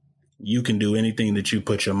you can do anything that you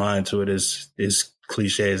put your mind to it, as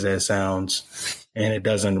cliche as that sounds. And it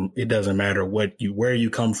doesn't matter where you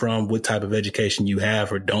come from, what type of education you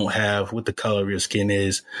have or don't have, what the color of your skin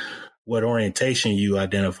is, what orientation you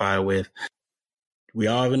identify with. We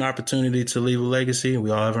all have an opportunity to leave a legacy.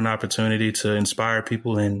 We all have an opportunity to inspire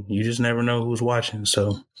people, and you just never know who's watching.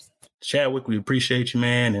 So, Chadwick, we appreciate you,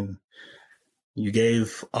 man. And you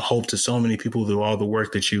gave a hope to so many people through all the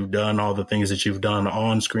work that you've done, all the things that you've done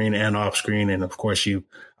on screen and off screen. And of course, you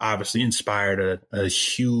obviously inspired a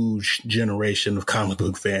huge generation of comic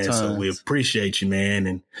book fans. Tons. So we appreciate you, man.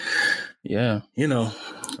 And yeah,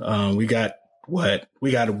 we got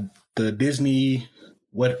the Disney,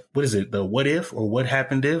 what is it? The What If or What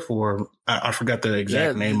Happened If, or I forgot the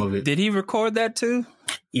exact name of it. Did he record that too?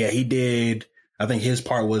 Yeah, he did. I think his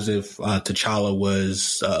part was if T'Challa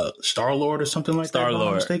was Star-Lord or something like that. Star-Lord. If I'm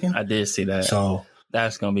not mistaken. I did see that. So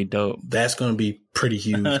that's going to be dope. That's going to be pretty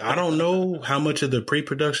huge. I don't know how much of the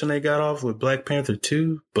pre-production they got off with Black Panther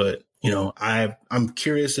 2, but I'm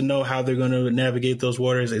curious to know how they're going to navigate those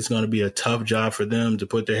waters. It's going to be a tough job for them to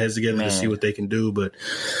put their heads together to see what they can do. But,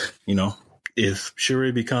 if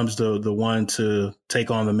Shuri becomes the one to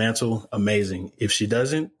take on the mantle, amazing. If she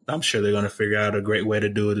doesn't, I'm sure they're going to figure out a great way to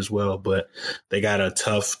do it as well. But they got a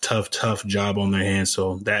tough job on their hands.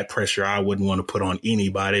 So that pressure I wouldn't want to put on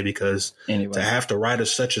anybody, because to have to write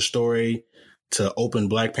such a story to open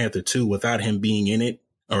Black Panther 2 without him being in it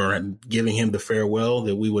or giving him the farewell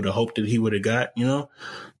that we would have hoped that he would have got,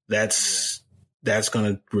 that's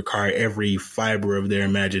going to require every fiber of their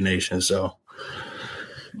imagination. So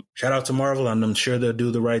shout out to Marvel. I'm sure they'll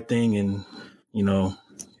do the right thing. And, you know,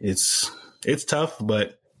 it's tough,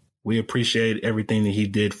 but we appreciate everything that he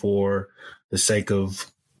did for the sake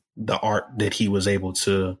of the art that he was able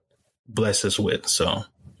to bless us with. So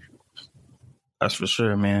that's for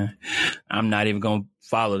sure, man. I'm not even going to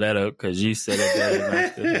follow that up because you said it better than I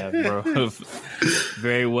could have, bro.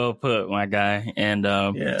 Very well put, my guy. And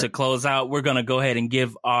to close out, we're going to go ahead and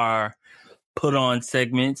give our put on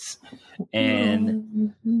segments.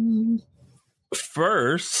 And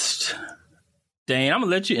first, Dane, I'm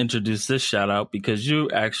going to let you introduce this shout out because you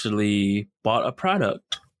actually bought a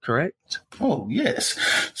product, correct? Oh, yes.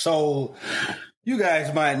 So you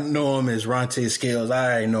guys might know him as Ronte Scales.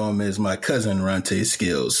 I know him as my cousin Ronte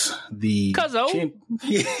Scales, the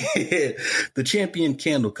the Champion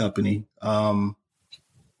Candle Company.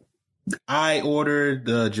 I ordered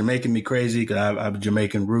the Jamaican Me Crazy because I have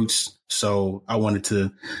Jamaican roots, so I wanted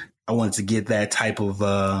to get that type of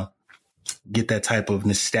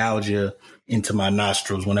nostalgia into my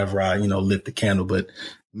nostrils whenever I lit the candle. But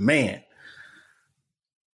man,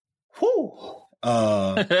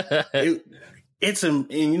 I've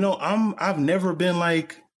never been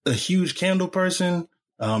like a huge candle person.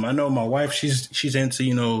 I know my wife, she's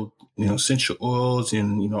into, essential oils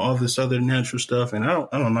and, all this other natural stuff. And I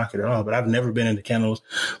don't knock it at all, but I've never been into candles.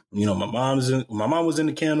 My mom was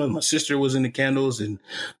into candles. My sister was into candles, and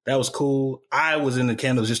that was cool. I was into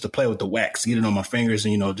candles just to play with the wax, get it on my fingers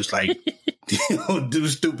and, just like, do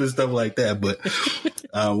stupid stuff like that. But,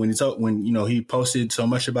 when he posted so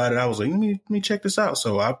much about it, I was like, let me check this out.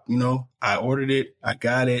 So I ordered it, I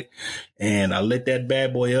got it, and I lit that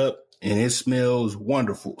bad boy up, and it smells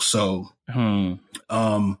wonderful. So,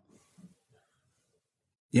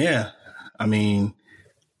 yeah, I mean,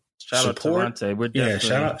 shout out to Ronte.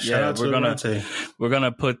 Shout out to Ronte. We're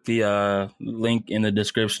gonna put the link in the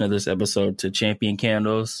description of this episode to Champion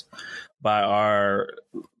Candles by our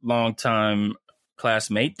longtime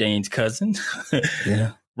classmate, Dane's cousin,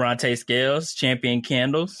 Ronte Scales, Champion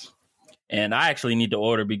Candles. And I actually need to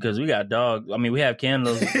order because we got dogs. I mean, we have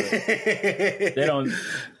candles. They don't.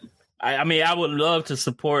 I would love to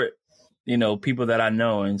support, people that I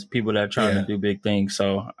know and people that are trying to do big things.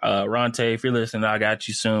 So, Ronte, if you're listening, I got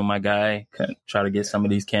you soon, my guy. Try to get some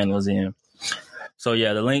of these candles in. So,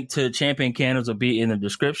 yeah, the link to Champion Candles will be in the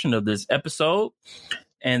description of this episode.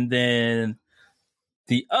 And then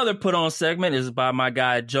the other put on segment is by my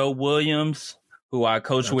guy, Joe Williams, who I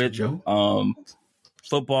coach with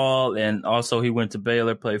football. And also he went to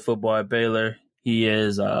Baylor, played football at Baylor. He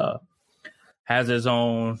has his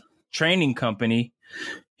own training company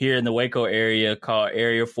here in the Waco area called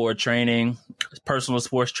Area 4 Training. It's personal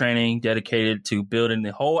sports training dedicated to building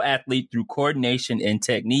the whole athlete through coordination and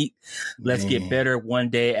technique. Let's get better one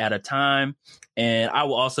day at a time. And I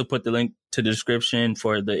will also put the link to the description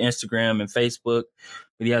for the Instagram and Facebook.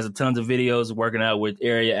 But he has tons of videos working out with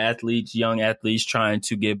area athletes, young athletes trying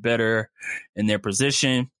to get better in their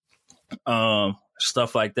position,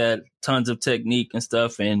 stuff like that. Tons of technique and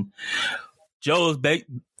stuff. And Joe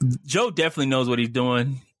definitely knows what he's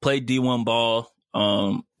doing. Played D1 ball.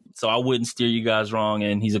 So I wouldn't steer you guys wrong.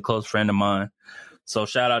 And he's a close friend of mine. So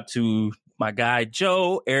shout out to my guy,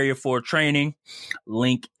 Joe, Area 4 Training.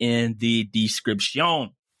 Link in the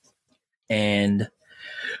description. And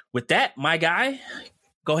with that, my guy,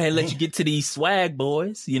 go ahead and let you get to these swag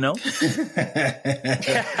boys,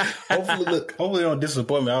 Hopefully they don't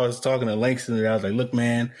disappoint me. I was talking to Langston and I was like, look,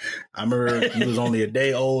 man, I remember you was only a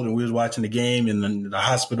day old and we was watching the game in the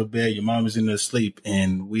hospital bed. Your mom was in there asleep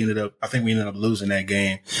and we ended up losing that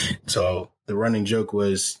game. So the running joke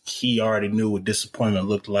was he already knew what disappointment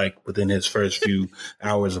looked like within his first few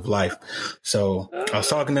hours of life. So I was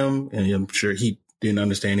talking to him and I'm sure he didn't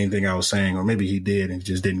understand anything I was saying, or maybe he did and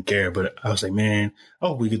just didn't care. But I was like, man,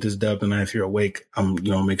 we get this dub tonight. If you're awake, I'm,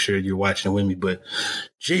 make sure you're watching with me. But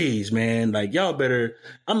geez, man, like y'all better,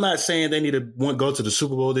 I'm not saying they need to go to the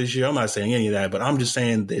Super Bowl this year. I'm not saying any of that, but I'm just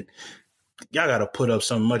saying that y'all got to put up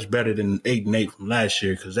something much better than 8-8 from last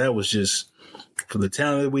year. Cause that was just for the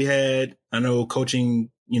talent that we had. I know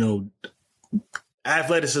coaching,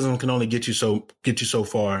 athleticism can only get you so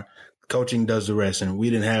far. Coaching does the rest, and we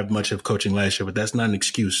didn't have much of coaching last year, but that's not an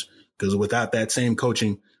excuse because with that same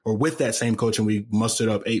coaching, we mustered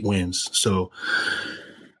up 8 wins. So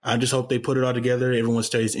I just hope they put it all together. Everyone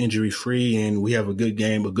stays injury free, and we have a good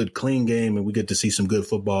game, a good clean game, and we get to see some good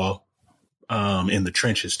football in the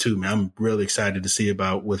trenches too. Man, I'm really excited to see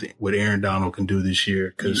about what Aaron Donald can do this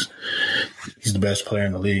year because he's the best player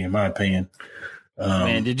in the league, in my opinion.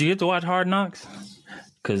 Man, did you get to watch Hard Knocks?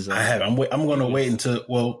 Because I have. I'm going to wait until.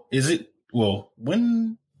 Well, is it? Well,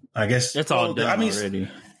 when? I guess it's all done already.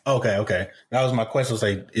 Okay. That was my question. Was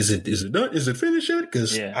like, is it done? Is it finished yet?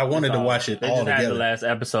 Because I wanted to watch it all together. They just had the last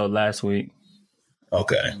episode last week.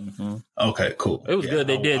 Okay. Okay, cool. It was good.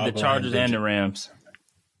 They did the Chargers and the Rams.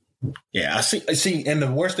 Yeah, I see. And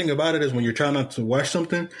the worst thing about it is when you're trying not to watch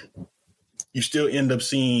something, you still end up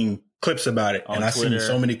seeing clips about it. And I've seen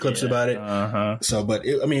so many clips about it. So, but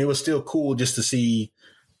it was still cool just to see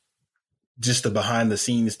just the behind the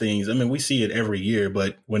scenes things. I mean, we see it every year,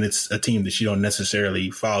 but when it's a team that you don't necessarily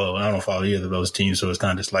follow, and I don't follow either of those teams, so it's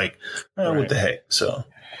kind of just like, what the heck? So,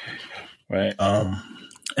 right.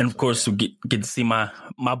 And of course, we get to see my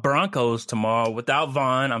Broncos tomorrow without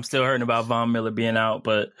Von. I'm still hurting about Von Miller being out,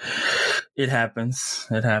 but it happens.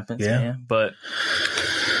 Yeah. Man. But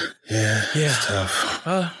it's tough.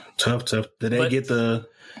 Tough. Did they get the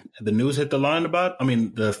news hit the line about? I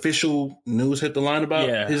mean, the official news hit the line about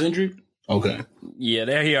his injury? Okay.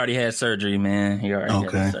 Yeah, he already had surgery, man. He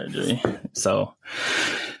already had surgery. So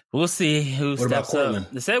we'll see who steps up.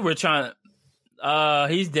 They said we're trying.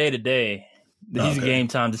 He's day to day. He's a game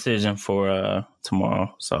time decision for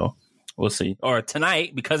tomorrow. So we'll see. Or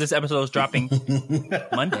tonight, because this episode is dropping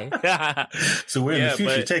Monday. So we're in the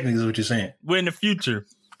future, technically, is what you're saying. We're in the future.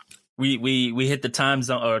 We hit the time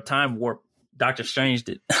zone or time warp. Doctor Strange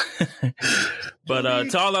did. But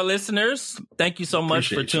to all our listeners, thank you so much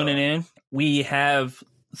for tuning in. We have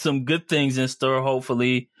some good things in store,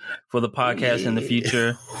 hopefully, for the podcast in the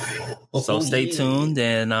future. So stay tuned,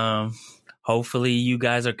 and hopefully you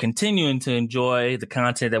guys are continuing to enjoy the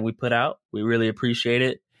content that we put out. We really appreciate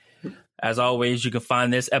it. As always, you can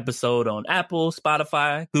find this episode on Apple,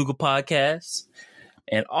 Spotify, Google Podcasts,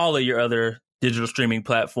 and all of your other digital streaming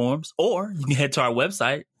platforms. Or you can head to our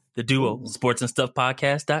website, the Duo,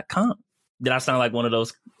 sportsandstuffpodcast.com. Did I sound like one of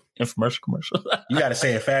those infomercial commercials? You got to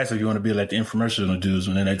say it fast if you want to be like the infomercial dudes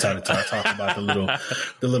when they talk about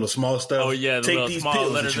the little small stuff. Oh yeah, take these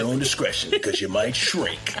pills at your own discretion because you might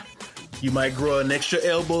shrink. You might grow an extra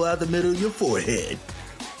elbow out the middle of your forehead.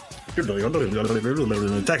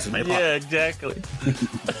 Texas, man. Yeah, exactly.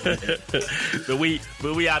 But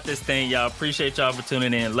we out this thing, y'all. Appreciate y'all for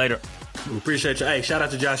tuning in. Later. We appreciate you. Hey, shout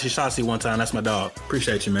out to Josh Ishasi one time. That's my dog.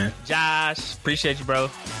 Appreciate you, man. Josh, appreciate you,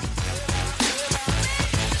 bro.